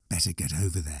 "Better get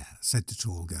over there," said the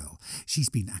tall girl. "She's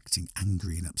been acting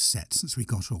angry and upset since we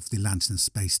got off the Lantern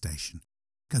space station.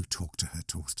 Go talk to her,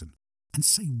 Torsten." "And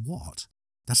say what?"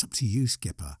 "That's up to you,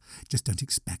 Skipper. Just don't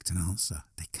expect an answer.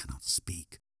 They cannot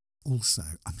speak.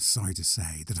 Also, I'm sorry to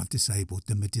say that I've disabled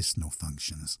the medicinal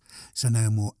functions, so no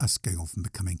more us going off and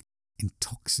becoming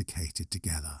intoxicated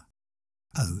together."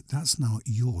 "Oh, that's not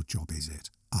your job, is it?"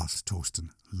 asked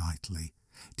Torsten lightly,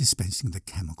 "dispensing the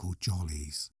chemical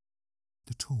jollies."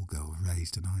 The tall girl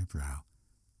raised an eyebrow.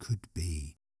 "Could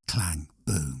be." Clang,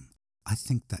 boom. "I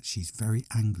think that she's very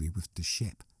angry with the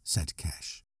ship," said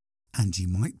Kesh. "And you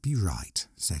might be right,"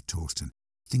 said Torsten,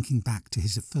 thinking back to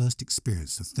his first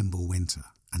experience of Thimblewinter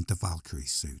and the Valkyrie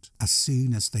suit. As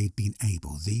soon as they'd been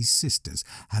able, these sisters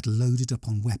had loaded up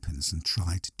on weapons and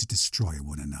tried to destroy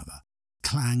one another.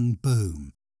 Clang,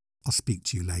 boom. "I'll speak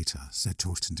to you later," said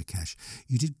Torsten to Kesh.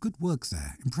 "You did good work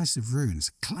there. Impressive runes.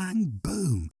 Clang,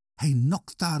 boom. "Hey,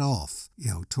 knock that off,"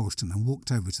 yelled Torsten and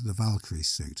walked over to the Valkyrie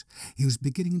suit. He was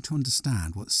beginning to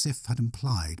understand what Sif had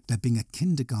implied, there being a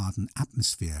kindergarten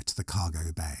atmosphere to the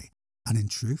cargo bay, and in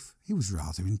truth he was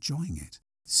rather enjoying it.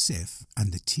 Sif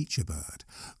and the teacher bird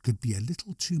could be a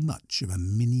little too much of a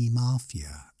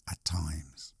mini-mafia at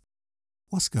times.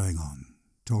 "What's going on?"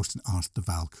 Torsten asked the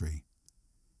Valkyrie.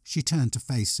 She turned to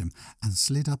face him and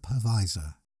slid up her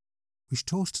visor, which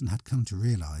Torsten had come to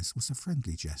realise was a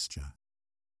friendly gesture.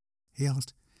 He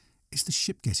asked, "Is the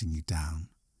ship getting you down?"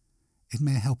 It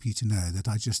may help you to know that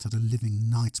I just had a living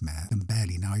nightmare and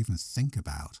barely now even think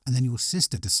about. And then your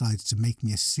sister decides to make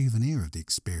me a souvenir of the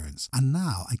experience. And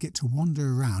now I get to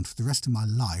wander around for the rest of my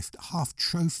life, half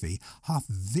trophy, half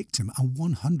victim, and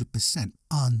 100%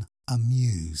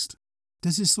 unamused.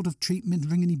 Does this sort of treatment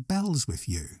ring any bells with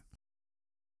you?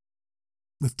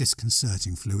 With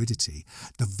disconcerting fluidity,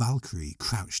 the Valkyrie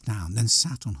crouched down, then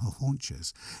sat on her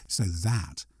haunches. So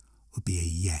that would be a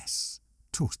yes,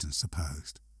 Torsten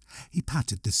supposed. He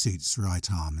patted the suit's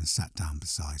right arm and sat down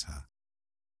beside her.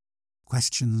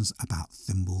 Questions about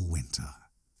Thimble Winter,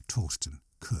 Torsten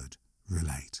could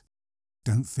relate.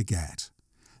 Don't forget,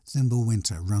 Thimble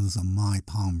Winter runs on my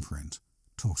palm print,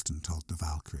 Torsten told the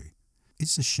Valkyrie.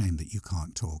 It's a shame that you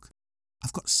can't talk.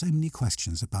 I've got so many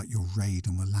questions about your raid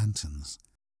on the lanterns.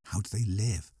 How do they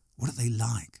live? What are they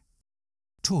like?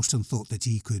 Torsten thought that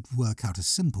he could work out a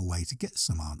simple way to get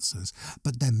some answers,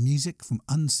 but then music from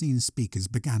unseen speakers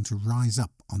began to rise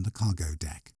up on the cargo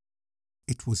deck.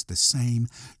 It was the same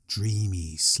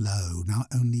dreamy, slow, now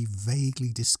only vaguely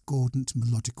discordant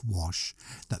melodic wash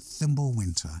that Thimble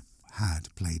Winter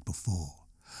had played before.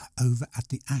 Over at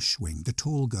the ash wing, the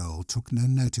tall girl took no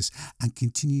notice and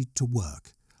continued to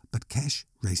work, but Kesh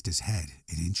raised his head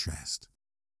in interest.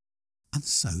 And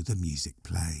so the music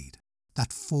played.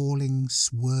 That falling,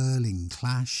 swirling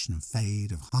clash and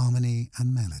fade of harmony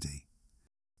and melody.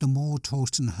 The more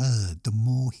Torsten heard, the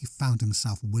more he found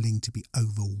himself willing to be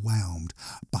overwhelmed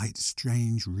by its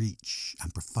strange reach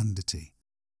and profundity.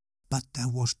 But there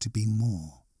was to be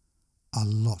more, a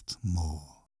lot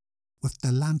more. With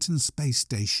the Lantern space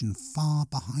station far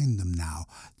behind them now,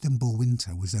 Thimble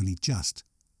Winter was only just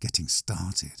getting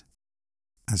started.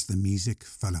 As the music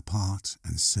fell apart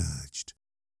and surged,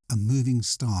 a moving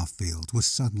star field was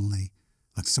suddenly,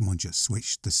 like someone just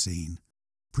switched the scene,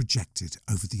 projected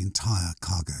over the entire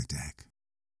cargo deck.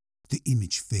 The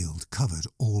image field covered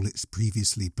all its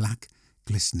previously black,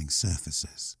 glistening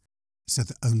surfaces, so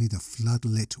that only the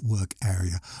flood-lit work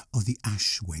area of the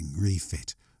ash wing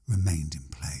refit remained in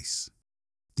place.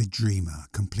 The Dreamer,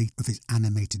 complete with its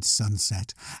animated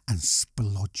sunset and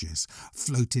splodges,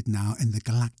 floated now in the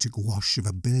galactic wash of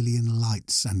a billion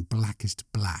lights and blackest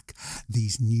black,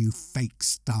 these new fake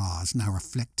stars now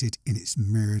reflected in its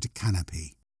mirrored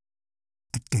canopy.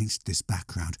 Against this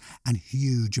background, and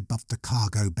huge above the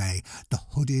cargo bay, the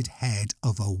hooded head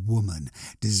of a woman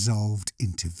dissolved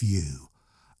into view.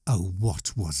 Oh,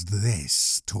 what was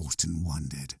this? Torsten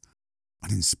wondered.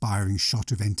 An inspiring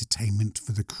shot of entertainment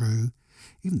for the crew?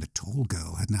 Even the tall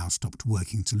girl had now stopped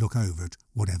working to look over at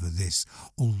whatever this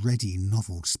already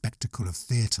novel spectacle of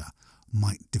theatre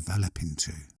might develop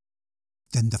into.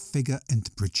 Then the figure in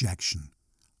the projection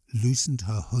loosened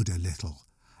her hood a little,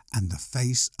 and the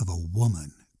face of a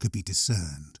woman could be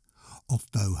discerned,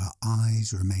 although her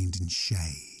eyes remained in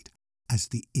shade as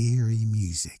the eerie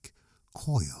music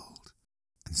coiled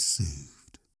and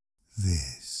soothed.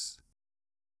 This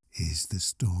is the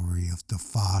story of the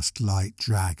fast light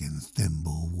dragon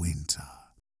Thimble Winter,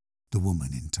 the woman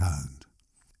intoned.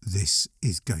 This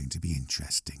is going to be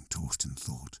interesting, Torsten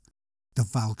thought. The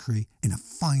Valkyrie, in a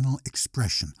final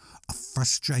expression of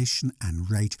frustration and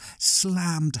rage,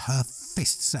 slammed her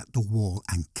fists at the wall,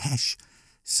 and Kesh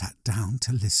sat down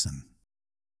to listen.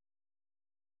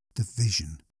 The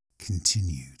vision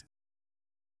continued.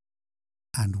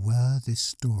 And were this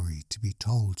story to be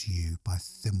told to you by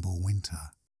Thimble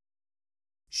Winter,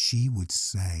 she would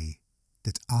say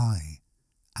that I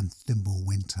am Thimble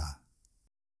Winter,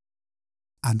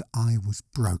 and I was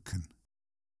broken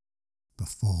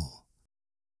before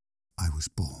I was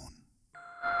born.